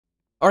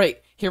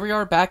Alright, here we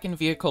are back in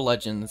Vehicle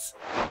Legends.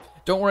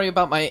 Don't worry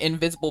about my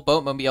invisible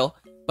boatmobile,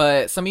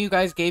 but some of you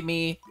guys gave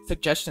me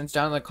suggestions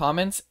down in the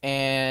comments,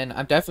 and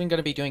I'm definitely going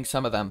to be doing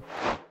some of them.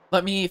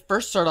 Let me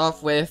first start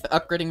off with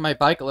upgrading my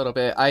bike a little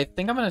bit. I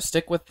think I'm going to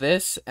stick with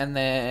this and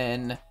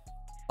then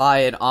buy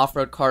an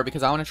off-road car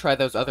because I want to try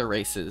those other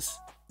races.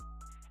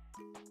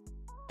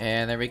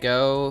 And there we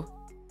go.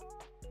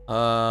 We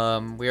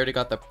already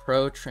got the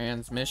Pro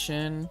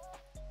transmission.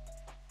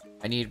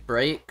 I need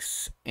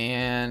brakes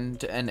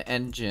and an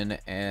engine,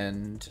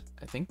 and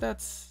I think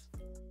that's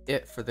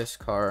it for this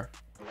car.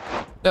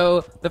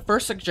 So, the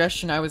first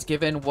suggestion I was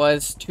given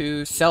was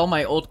to sell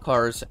my old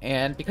cars,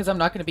 and because I'm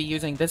not going to be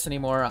using this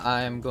anymore,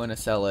 I'm going to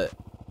sell it.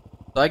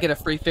 So I get a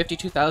free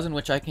 52,000,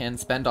 which I can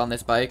spend on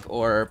this bike,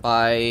 or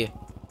buy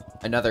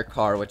another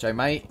car, which I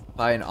might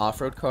buy an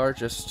off-road car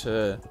just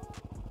to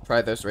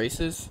try those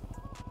races.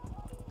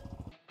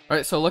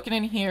 Alright, so looking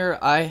in here,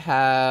 I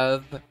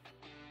have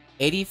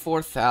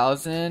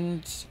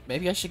 84,000.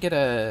 Maybe I should get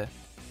a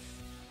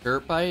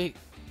dirt bike.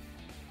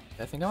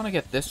 I think I want to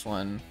get this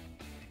one.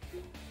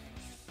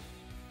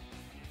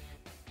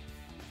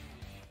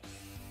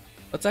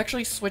 Let's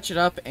actually switch it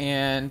up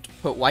and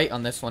put white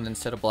on this one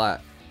instead of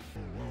black.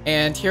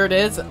 And here it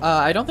is.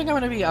 I don't think I'm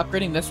going to be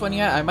upgrading this one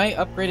yet. I might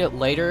upgrade it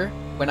later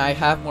when I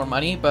have more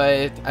money,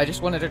 but I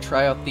just wanted to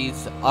try out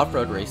these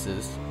off-road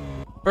races.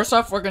 First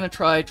off, we're going to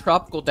try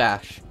Tropical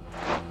Dash.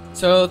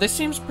 So this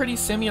seems pretty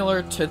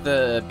similar to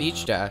the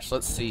Beach Dash.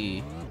 Let's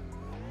see.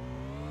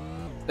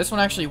 This one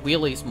actually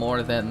wheelies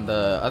more than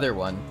the other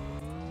one.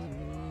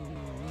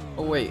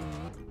 Oh wait.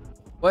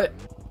 What?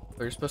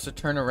 We're supposed to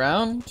turn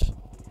around?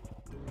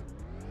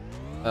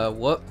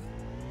 Whoop.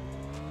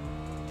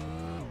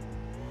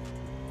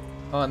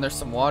 Oh, and there's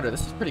some water.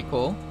 This is pretty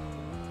cool.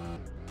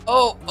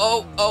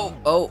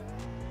 Oh!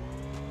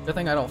 Good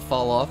thing I don't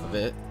fall off of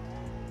it.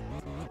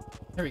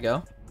 There we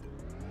go.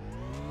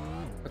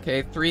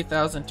 Okay,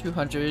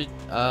 3,200.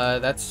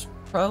 That's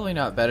probably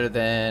not better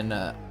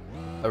than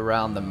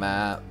around the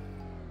map.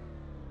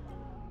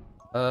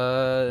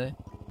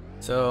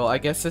 So I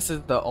guess this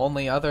is the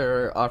only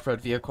other off-road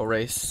vehicle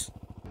race.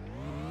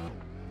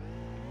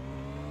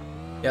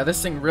 Yeah,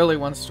 this thing really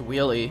wants to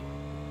wheelie.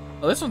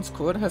 Oh, this one's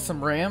cool. It has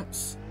some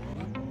ramps.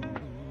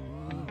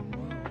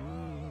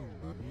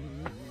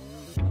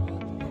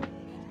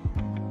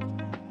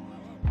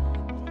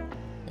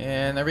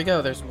 And there we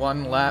go. There's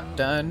one lap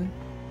done.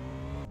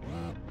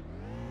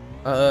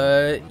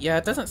 Yeah,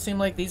 it doesn't seem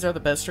like these are the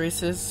best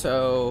races,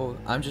 so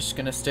I'm just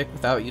gonna stick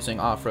without using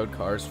off-road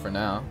cars for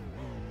now.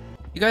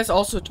 You guys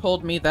also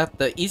told me that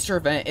the Easter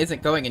event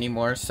isn't going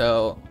anymore,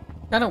 so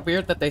kind of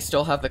weird that they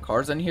still have the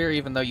cars in here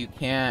even though you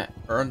can't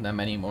earn them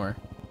anymore.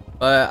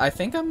 But I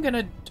think I'm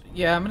gonna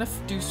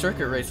do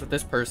circuit race with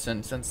this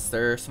person since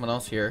there's someone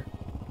else here.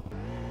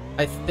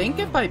 I think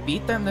if I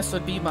beat them, this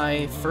would be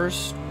my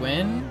first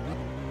win.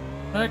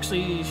 I'm not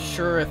actually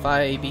sure if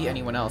I beat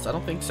anyone else. I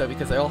don't think so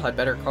because they all had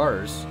better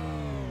cars.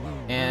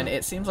 And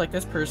it seems like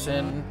this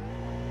person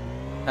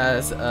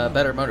has a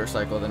better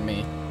motorcycle than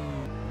me.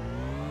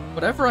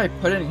 Whatever I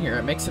put in here,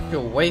 it makes it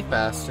feel way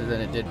faster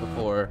than it did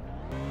before.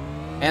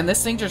 And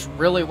this thing just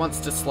really wants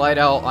to slide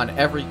out on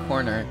every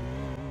corner.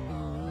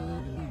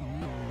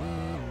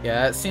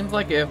 Yeah, it seems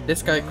like if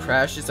this guy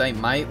crashes, I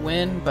might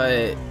win,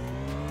 but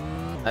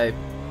I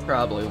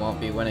probably won't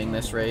be winning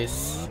this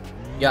race.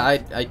 Yeah,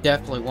 I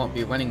definitely won't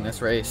be winning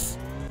this race.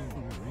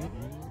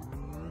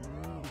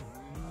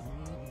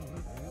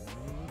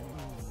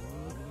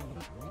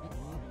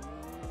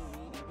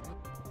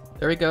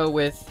 There we go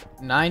with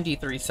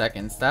 93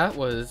 seconds. That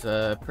was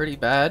pretty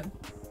bad,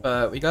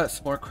 but we got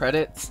some more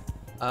credits.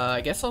 I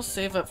guess I'll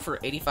save up for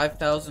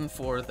 85,000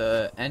 for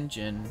the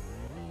engine.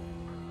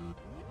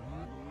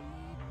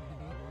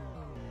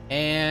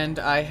 And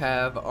I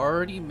have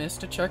already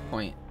missed a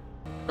checkpoint.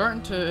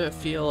 Starting to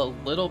feel a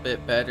little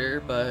bit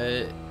better,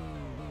 but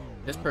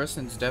this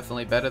person's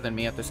definitely better than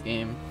me at this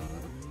game.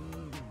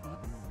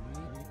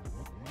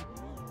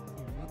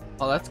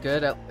 Oh, that's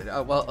good.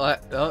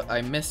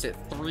 I missed it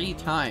 3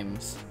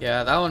 times.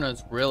 Yeah, that one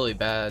was really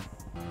bad.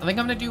 I think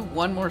I'm gonna do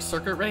one more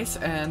circuit race,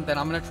 and then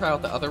I'm gonna try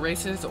out the other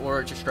races,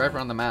 or just drive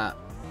around the map.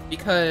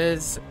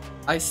 Because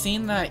I've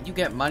seen that you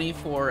get money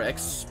for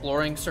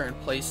exploring certain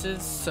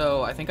places,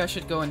 so I think I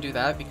should go and do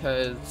that,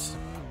 because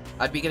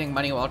I'd be getting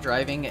money while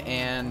driving,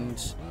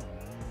 and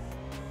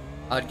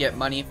I'd get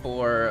money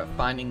for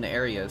finding the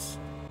areas.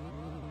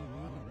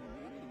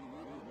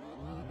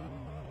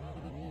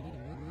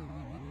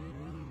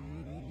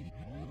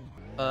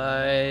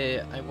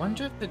 I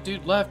wonder if the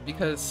dude left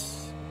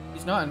because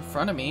he's not in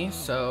front of me,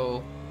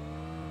 so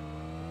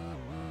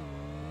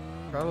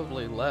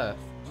probably left.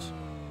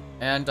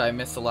 And I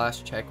missed the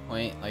last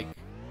checkpoint, like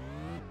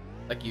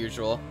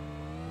usual.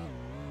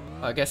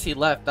 I guess he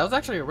left. That was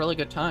actually a really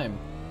good time.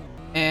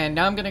 And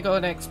now I'm gonna go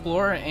and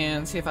explore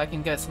and see if I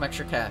can get some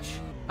extra cash.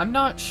 I'm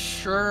not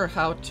sure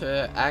how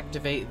to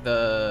activate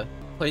the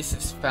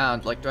places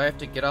found. Like, do I have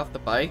to get off the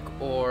bike,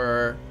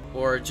 or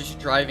just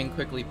driving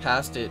quickly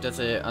past it, does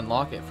it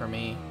unlock it for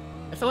me?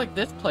 I feel like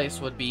this place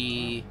would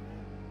be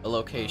a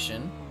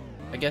location.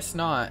 I guess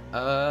not.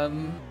 Not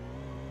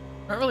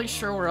really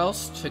sure where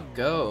else to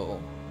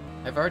go.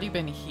 I've already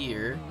been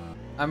here.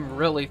 I'm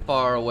really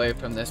far away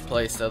from this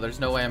place, so there's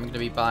no way I'm going to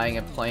be buying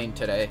a plane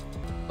today.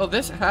 Oh,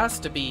 this has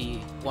to be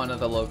one of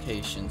the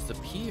locations. The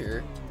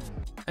pier?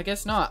 I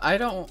guess not.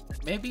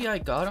 Maybe I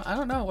got it. I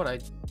don't know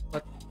what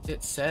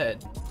it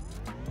said.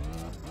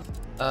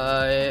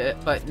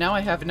 But now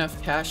I have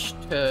enough cash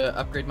to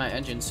upgrade my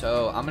engine,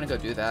 so I'm gonna go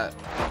do that.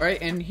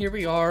 Alright, and here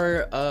we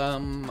are.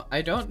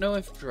 I don't know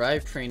if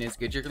drivetrain is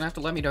good. You're gonna have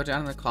to let me know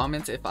down in the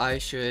comments if I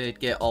should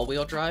get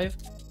all-wheel drive.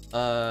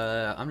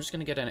 I'm just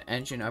gonna get an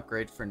engine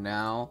upgrade for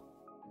now.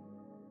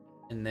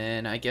 And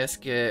then I guess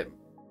get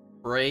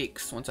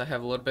brakes once I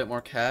have a little bit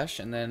more cash,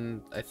 and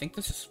then I think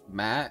this is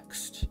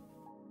maxed.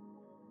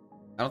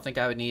 I don't think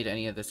I would need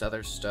any of this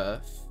other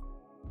stuff.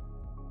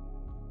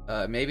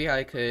 Maybe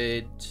I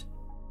could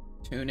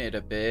tune it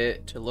a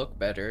bit to look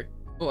better.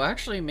 Oh,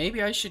 actually,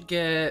 maybe I should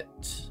get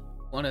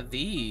one of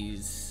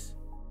these.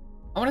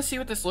 I want to see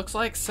what this looks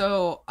like,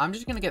 so I'm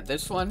just gonna get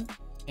this one.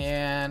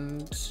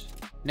 And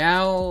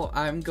now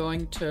I'm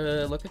going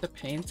to look at the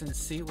paints and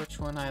see which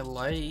one I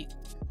like.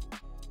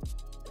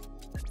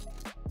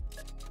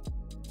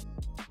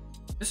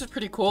 This is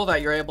pretty cool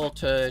that you're able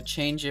to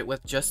change it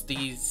with just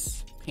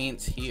these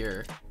paints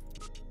here.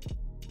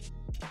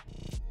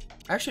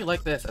 I actually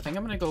like this. I think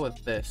I'm gonna go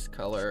with this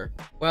color.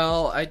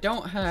 Well, I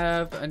don't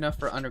have enough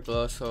for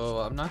underglow, so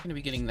I'm not gonna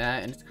be getting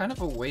that, and it's kind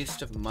of a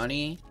waste of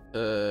money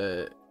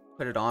to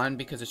put it on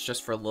because it's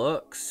just for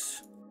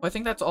looks. Well, I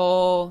think that's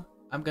all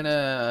I'm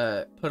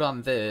gonna put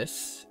on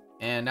this,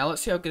 and now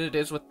let's see how good it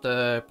is with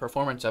the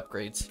performance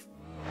upgrades.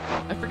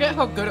 I forget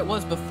how good it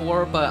was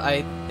before, but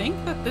I think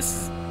that this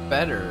is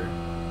better.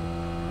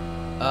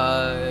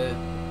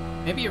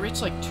 Maybe it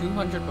reached like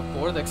 200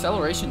 before. The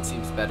acceleration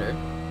seems better.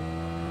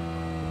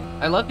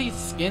 I love these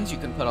skins you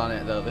can put on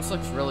it though. This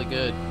looks really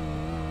good.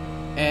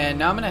 And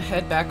now I'm gonna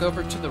head back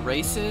over to the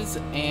races,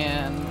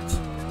 and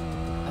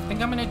I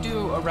think I'm gonna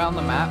do around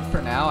the map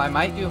for now. I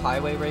might do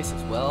highway race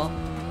as well.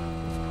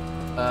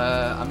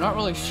 I'm not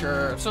really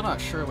sure. I'm still not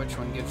sure which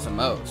one gives the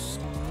most.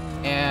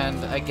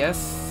 And I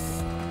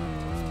guess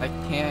I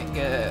can't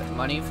get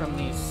money from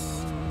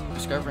these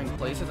discovering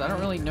places. I don't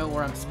really know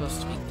where I'm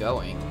supposed to be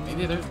going.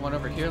 Maybe there's one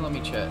over here. Let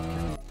me check.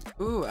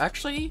 Ooh,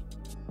 actually,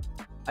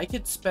 I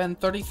could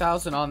spend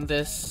 30,000 on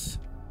this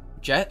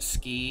jet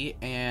ski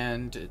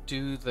and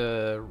do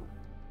the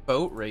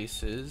boat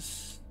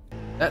races.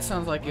 That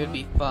sounds like it would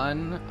be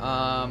fun.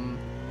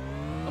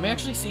 Let me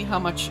actually see how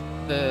much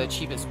the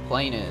cheapest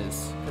plane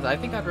is, because I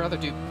think I'd rather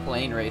do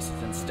plane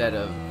races instead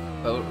of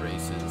boat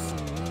races.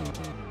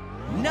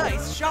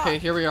 Nice shot! Okay,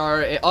 here we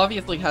are. It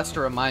obviously has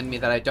to remind me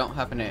that I don't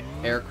have an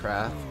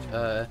aircraft.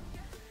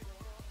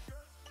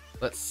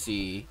 Let's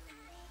see.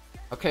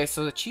 Okay,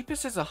 so the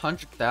cheapest is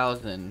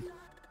 100,000.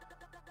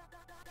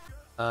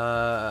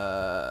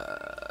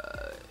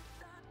 I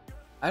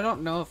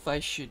don't know if I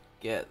should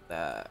get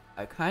that.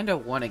 I kind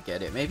of want to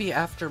get it. Maybe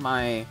after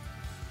I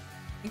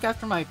think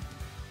after my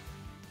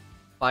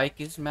bike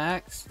is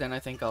maxed, then I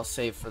think I'll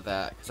save for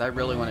that, because I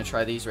really want to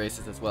try these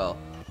races as well.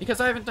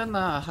 Because I haven't done the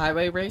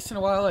highway race in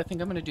a while, I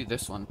think I'm going to do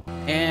this one.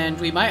 And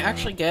we might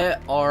actually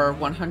get our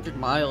 100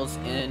 miles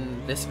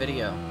in this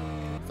video.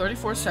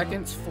 34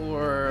 seconds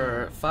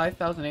for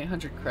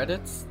 5,800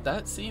 credits.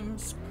 That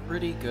seems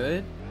pretty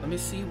good. Let me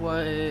see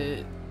what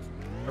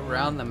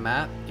around the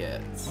map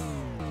gets.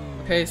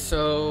 Okay,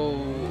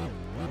 so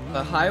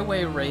the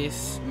highway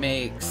race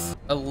makes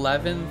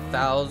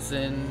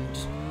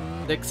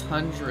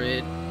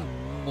 11,600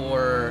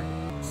 for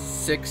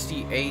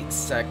 68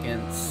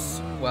 seconds,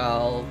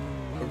 while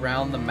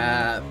around the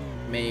map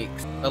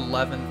makes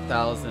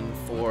 11,000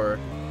 for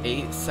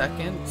 8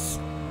 seconds.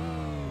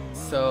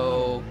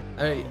 So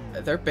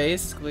they're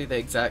basically the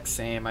exact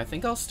same. I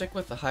think I'll stick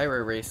with the highway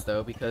race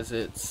though, because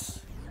it's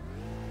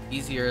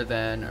easier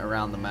than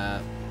around the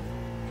map.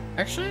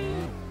 Actually,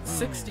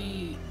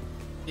 68.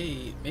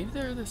 Maybe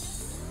they're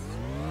this.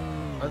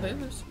 Are they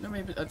this? No,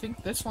 maybe. I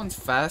think this one's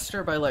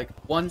faster by like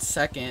 1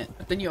 second.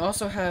 But then you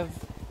also have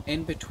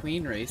in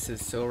between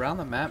races, so around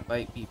the map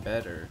might be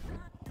better.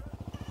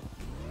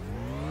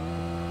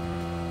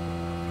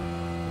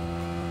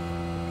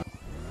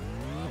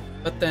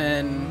 But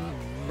then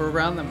for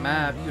around the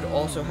map, you'd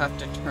also have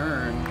to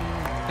turn.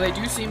 They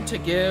do seem to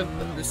give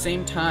the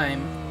same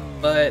time,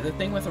 but the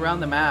thing with around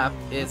the map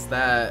is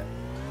that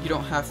you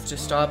don't have to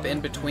stop in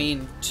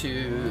between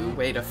to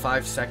wait a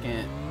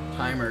 5-second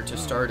timer to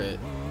start it.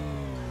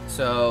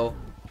 So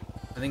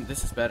I think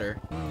this is better.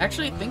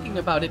 Actually, thinking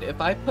about it,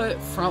 if I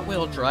put front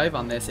wheel drive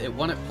on this, it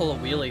wouldn't pull a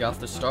wheelie off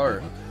the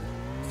start.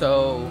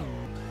 So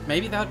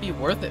maybe that would be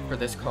worth it for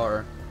this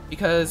car,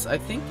 because I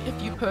think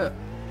if you put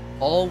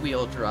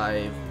all-wheel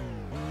drive,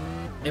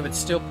 it would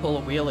still pull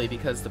a wheelie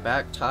because the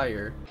back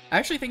tire. I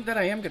actually think that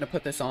I am going to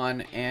put this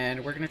on,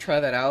 and we're going to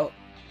try that out.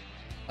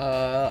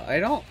 I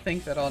don't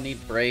think that I'll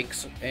need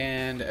brakes,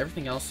 and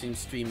everything else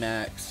seems to be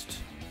maxed.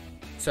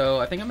 So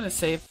I think I'm going to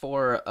save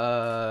for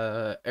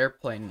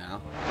airplane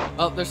now.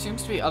 Oh, there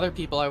seems to be other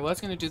people. I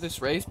was going to do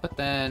this race, but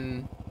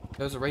then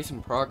There's a race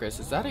in progress.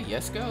 Is that a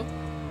Yesco?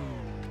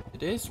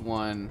 It is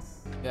one.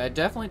 Yeah, I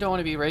definitely don't want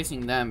to be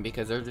racing them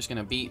because they're just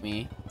gonna beat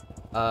me.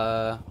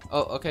 Oh,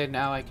 okay,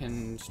 now I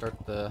can start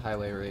the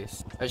highway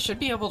race. I should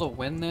be able to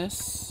win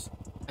this.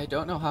 I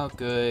don't know how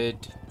good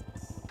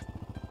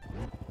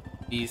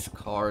these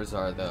cars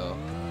are though.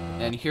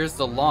 And here's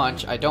the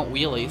launch. I don't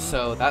wheelie,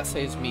 so that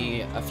saves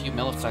me a few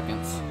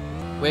milliseconds,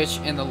 which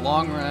in the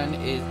long run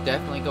is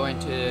definitely going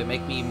to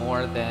make me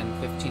more than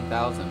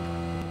 15,000.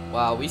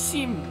 Wow, we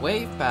seem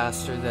way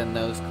faster than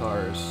those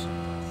cars.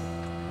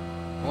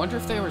 I wonder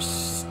if they were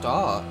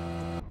stock.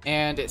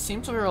 And it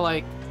seems we were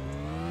like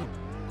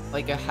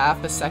a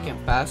half a second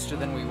faster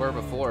than we were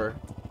before.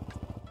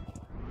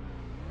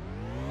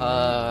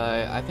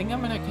 I think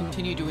I'm gonna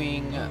continue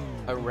doing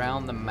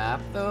around the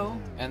map though,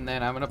 and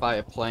then I'm gonna buy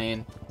a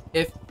plane.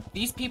 If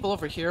these people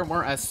over here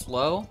weren't as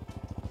slow,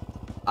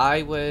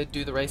 I would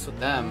do the race with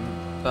them,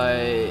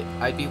 but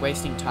I'd be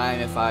wasting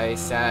time if I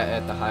sat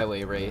at the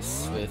highway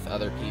race with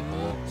other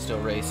people still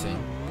racing.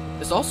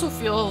 This also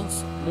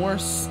feels more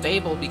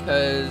stable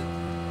because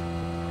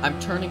I'm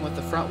turning with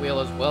the front wheel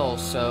as well,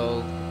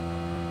 so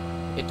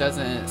it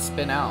doesn't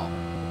spin out.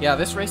 Yeah,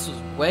 this race was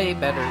way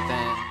better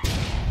than...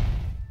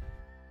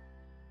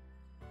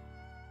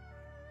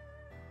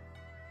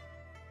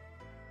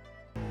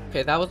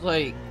 Okay, that was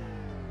like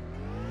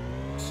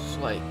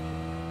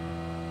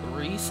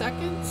 3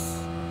 seconds?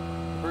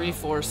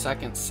 3-4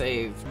 seconds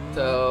saved.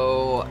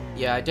 So,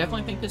 yeah, I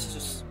definitely think this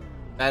is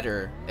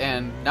better.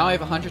 And now I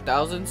have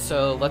 100,000,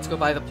 so let's go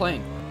buy the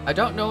plane. I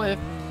don't know if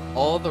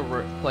all the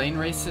plane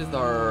races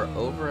are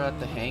over at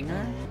the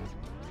hangar.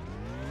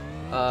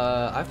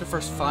 I have to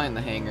first find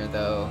the hangar,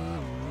 though.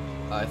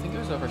 I think it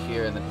was over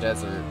here in the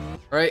desert.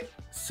 Alright,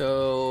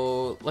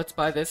 so let's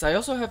buy this. I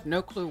also have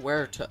no clue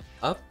where to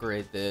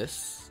upgrade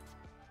this.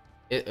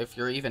 If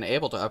you're even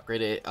able to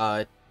upgrade it.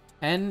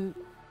 10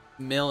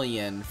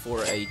 million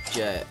for a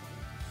jet.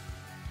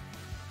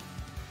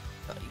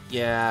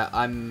 Yeah,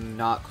 I'm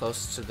not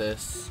close to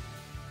this.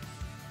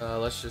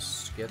 Let's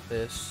just get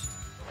this.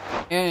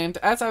 And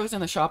as I was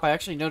in the shop, I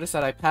actually noticed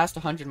that I passed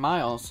 100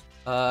 miles.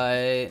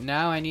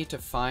 Now I need to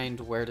find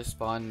where to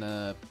spawn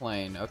the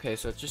plane. Okay,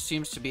 so it just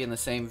seems to be in the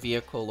same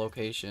vehicle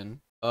location.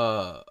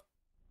 What?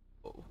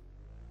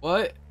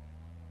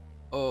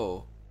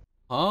 Oh.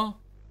 Huh?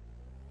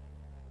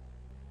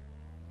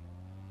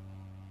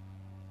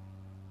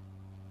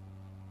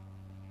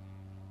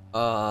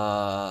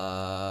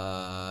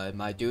 Am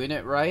I doing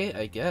it right?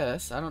 I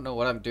guess. I don't know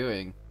what I'm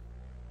doing.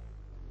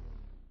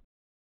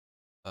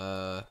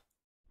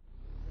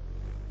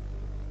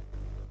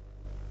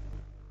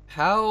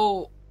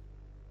 How?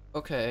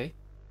 Okay.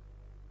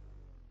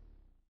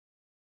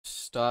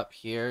 Stop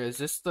here. Is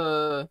this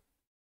the...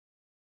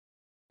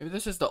 Maybe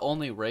this is the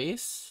only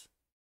race?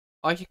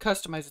 Oh, I can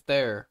customize it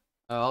there.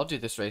 I'll do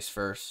this race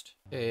first.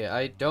 Okay,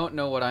 I don't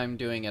know what I'm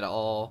doing at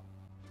all.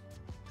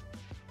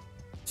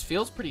 This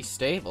feels pretty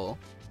stable.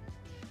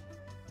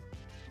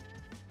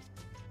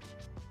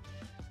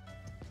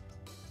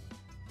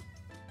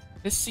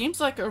 This seems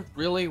like a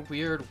really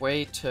weird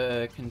way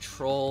to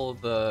control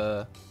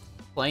the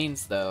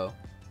planes, though.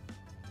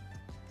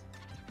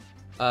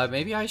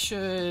 Maybe I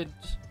should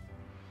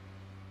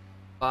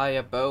buy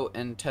a boat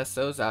and test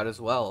those out as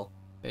well.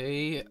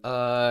 Okay,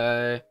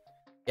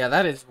 yeah,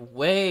 that is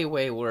way,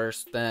 way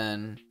worse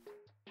than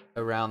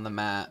around the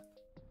map.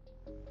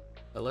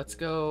 But let's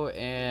go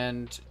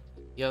and...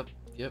 Yep,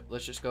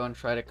 let's just go and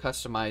try to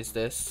customize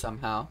this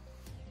somehow.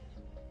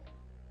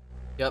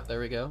 Yep, there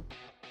we go.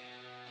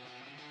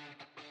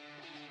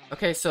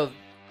 Okay, so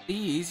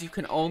these, you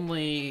can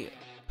only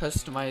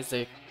customize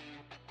the...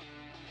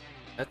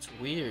 That's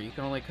weird, you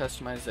can only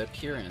customize the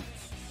appearance.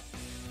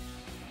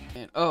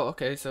 And, oh,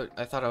 okay, so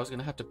I thought I was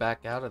gonna have to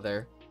back out of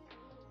there.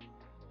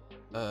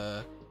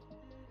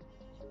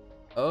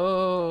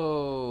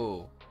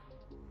 Oh!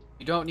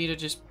 You don't need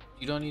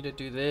to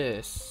do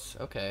this.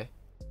 Okay.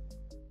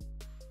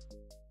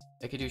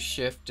 I could do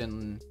shift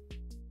and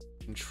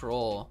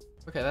control.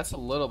 Okay, that's a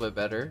little bit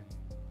better.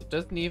 It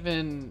doesn't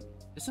even...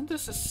 Isn't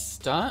this a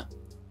stunt?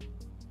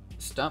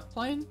 Stunt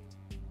plane?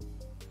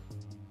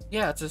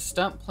 Yeah, it's a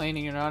stunt plane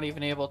and you're not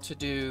even able to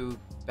do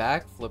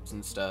backflips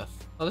and stuff.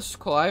 Oh, this is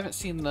cool. I haven't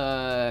seen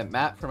the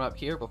map from up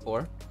here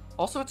before.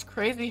 Also, it's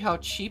crazy how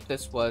cheap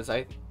this was.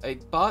 I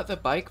bought the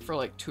bike for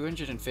like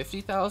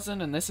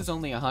 250,000 and this is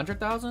only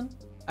 100,000?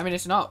 I mean,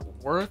 it's not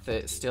worth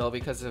it still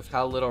because of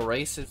how little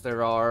races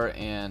there are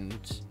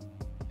and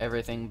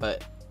everything,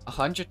 but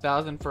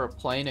 100,000 for a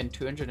plane and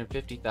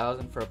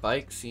 250,000 for a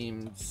bike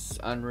seems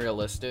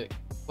unrealistic.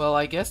 Well,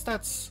 I guess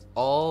that's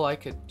all I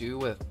could do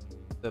with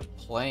the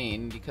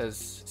plane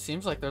because it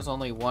seems like there's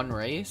only one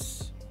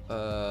race.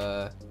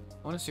 I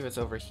want to see what's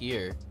over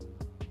here.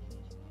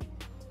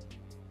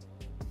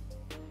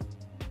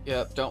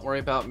 Yep, don't worry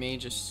about me,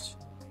 just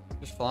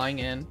flying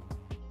in.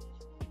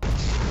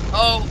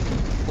 Oh!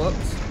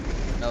 Whoops.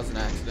 That was an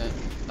accident.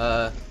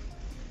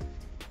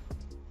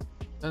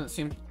 Doesn't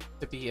seem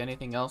to be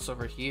anything else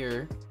over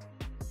here.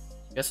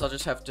 Guess I'll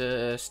just have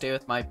to stay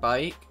with my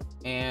bike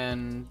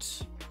and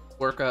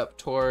work up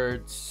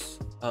towards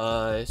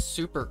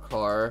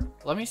supercar.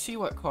 Let me see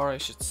what car I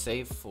should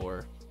save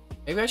for.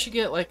 Maybe I should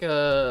get like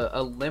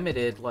a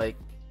limited, like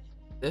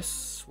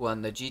this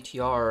one, the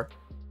GTR.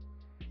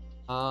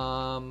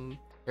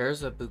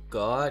 There's a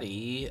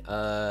Bugatti.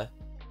 I'm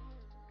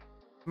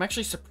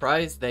actually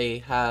surprised they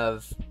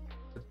have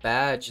the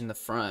badge in the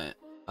front.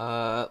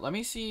 Let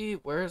me see,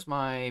 where's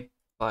my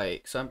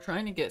bike? So I'm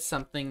trying to get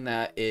something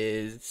that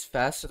is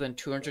faster than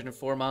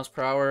 204 miles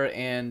per hour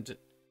and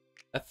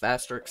a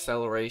faster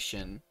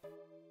acceleration.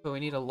 So we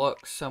need to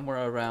look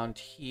somewhere around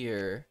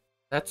here.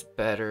 That's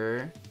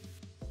better.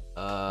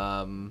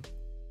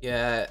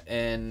 Yeah,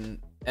 and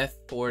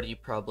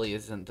F40 probably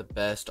isn't the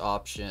best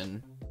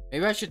option.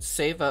 Maybe I should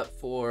save up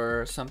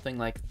for something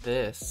like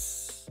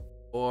this.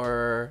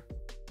 Or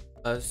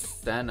a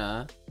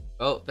Senna.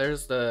 Oh,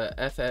 there's the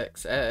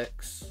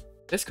FXX.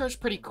 This car's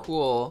pretty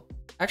cool.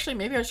 Actually,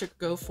 maybe I should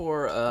go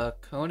for a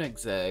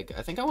Koenigsegg.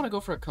 I think I want to go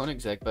for a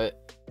Koenigsegg,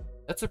 but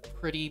that's a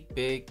pretty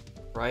big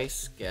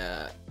price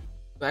gap.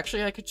 So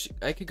actually, I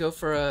could go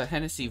for a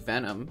Hennessy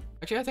Venom.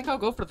 Actually, I think I'll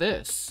go for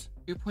this.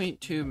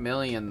 2.2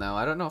 million though.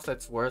 I don't know if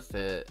that's worth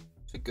it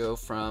to go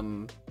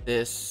from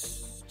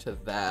this to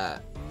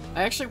that.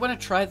 I actually want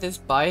to try this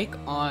bike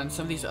on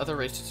some of these other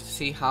races to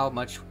see how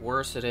much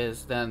worse it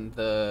is than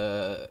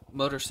the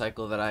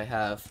motorcycle that I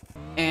have.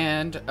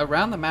 And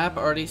around the map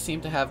already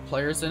seem to have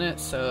players in it,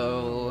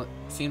 so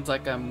it seems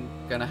like I'm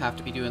gonna have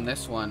to be doing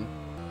this one.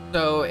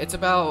 So it's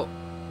about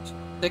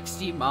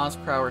 60 miles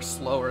per hour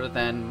slower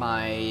than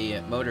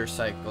my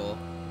motorcycle.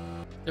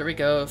 There we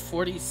go,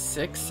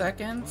 46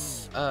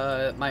 seconds.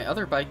 My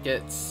other bike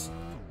gets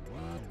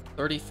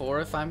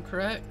 34 if I'm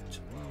correct.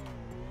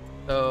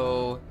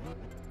 So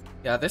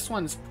yeah, this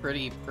one's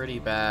pretty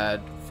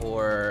bad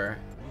for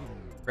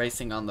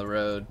racing on the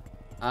road.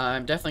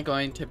 I'm definitely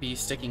going to be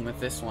sticking with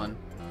this one.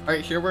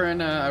 Alright, here we're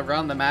in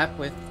around the map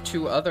with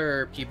 2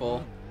 other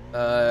people.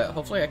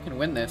 Hopefully I can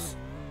win this.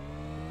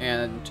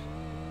 And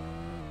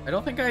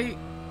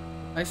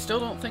I still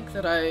don't think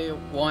that I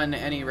won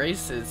any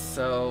races,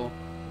 so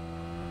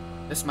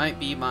this might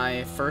be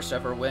my first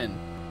ever win.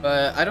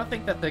 But I don't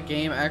think that the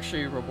game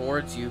actually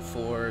rewards you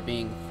for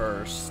being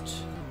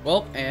first.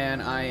 Well,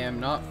 and I am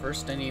not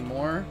first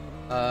anymore.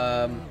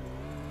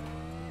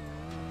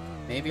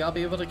 Maybe I'll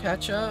be able to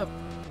catch up.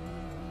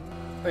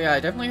 Oh yeah, I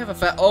definitely have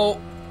a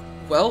oh,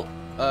 well,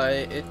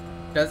 it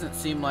doesn't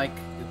seem like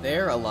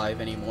they're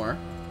alive anymore.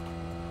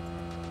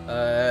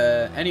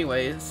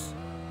 Anyways,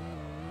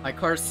 my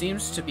car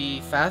seems to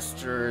be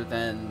faster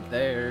than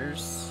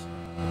theirs.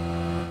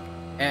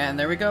 And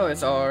there we go,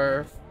 it's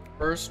our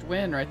first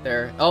win right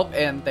there. Oh,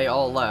 and they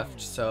all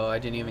left, so I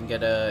didn't even get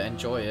to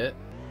enjoy it.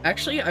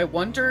 Actually, I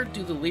wonder,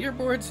 do the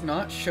leaderboards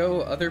not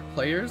show other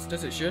players?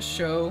 Does it just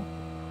show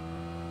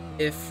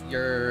if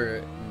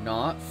you're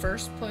not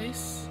first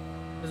place?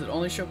 Does it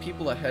only show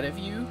people ahead of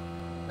you?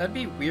 That'd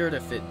be weird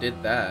if it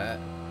did that.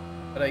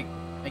 But I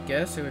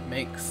guess it would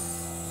make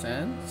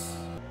sense.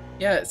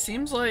 Yeah, it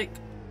seems like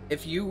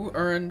if you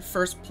earn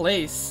first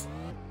place,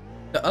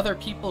 the other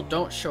people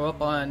don't show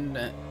up on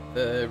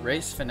the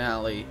race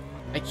finale.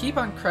 I keep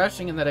on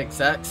crashing in that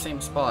exact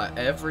same spot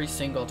every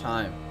single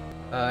time.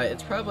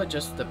 It's probably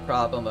just the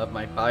problem of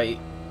my bike.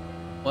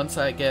 Once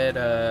I get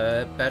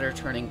a better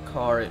turning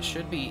car, it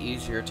should be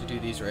easier to do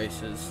these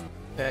races.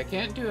 Okay, I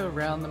can't do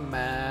around the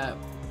map.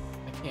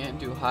 I can't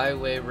do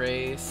highway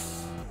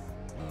race.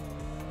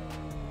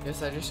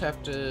 Guess I just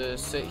have to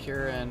sit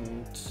here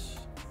and...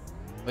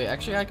 Wait,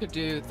 actually I could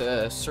do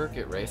the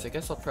circuit race. I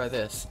guess I'll try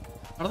this.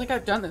 I don't think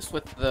I've done this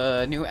with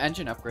the new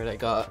engine upgrade I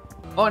got.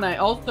 Oh, and I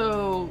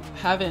also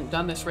haven't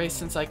done this race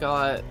since I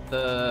got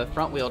the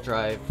front wheel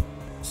drive.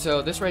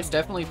 So this race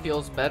definitely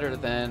feels better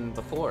than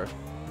before.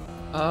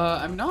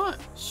 I'm not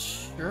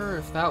sure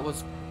if that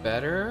was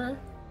better.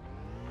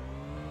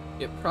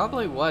 It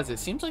probably was. It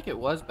seems like it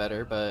was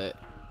better, but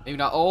maybe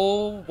not.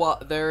 Oh,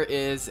 well, there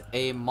is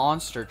a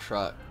monster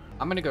truck.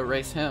 I'm gonna go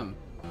race him.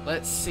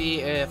 Let's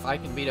see if I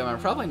can beat him. I'm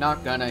probably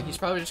not gonna. He's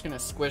probably just gonna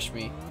squish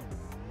me.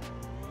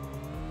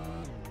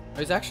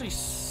 He's actually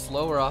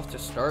slower off to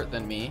start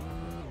than me.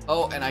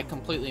 Oh, and I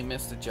completely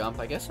missed the jump.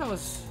 I guess I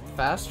was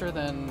faster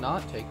than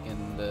not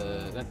taking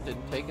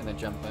the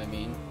jump, I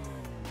mean.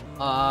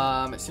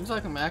 It seems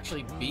like I'm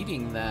actually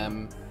beating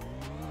them.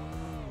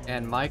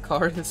 And my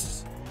car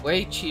is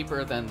way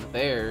cheaper than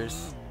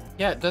theirs.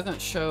 Yeah, it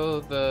doesn't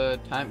show the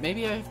time.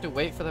 Maybe I have to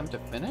wait for them to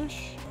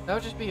finish? That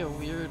would just be a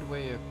weird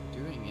way of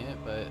doing it,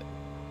 but...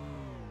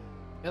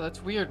 Yeah,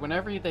 that's weird.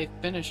 Whenever they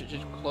finish, it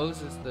just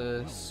closes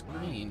the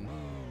screen.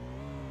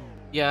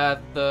 Yeah,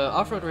 the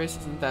off-road race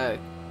isn't that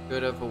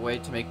good of a way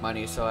to make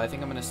money, so I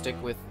think I'm gonna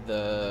stick with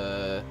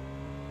the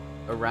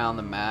around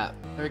the map.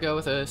 There we go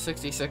with a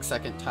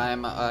 66-second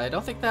time. I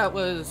don't think that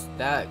was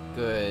that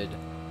good.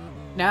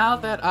 Now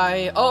that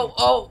I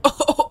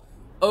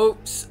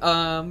oops,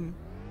 I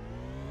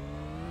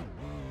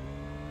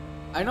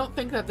don't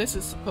think that this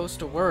is supposed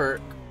to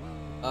work.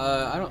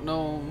 I don't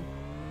know.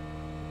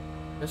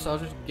 Guess I'll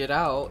just get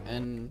out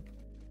and...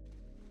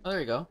 Oh, there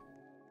you go.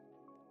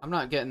 I'm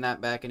not getting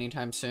that back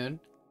anytime soon.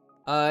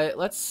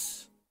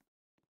 Let's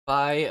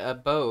buy a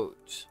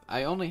boat.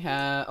 I only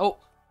have... Oh!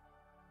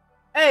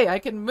 Hey, I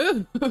can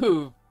move!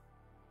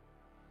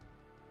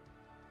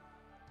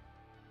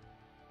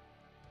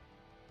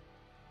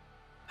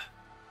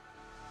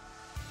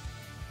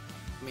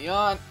 Me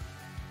on.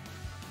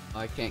 Oh,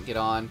 I can't get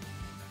on.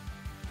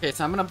 Okay,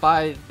 so I'm gonna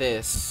buy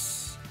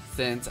this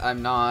since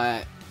I'm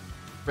not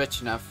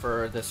rich enough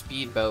for the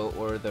speedboat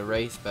or the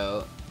race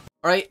boat.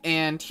 Alright,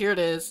 and here it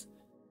is.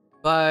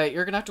 But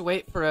you're gonna have to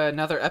wait for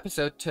another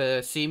episode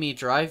to see me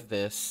drive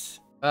this.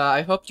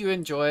 I hope you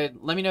enjoyed.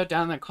 Let me know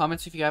down in the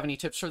comments if you have any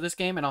tips for this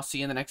game, and I'll see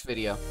you in the next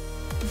video.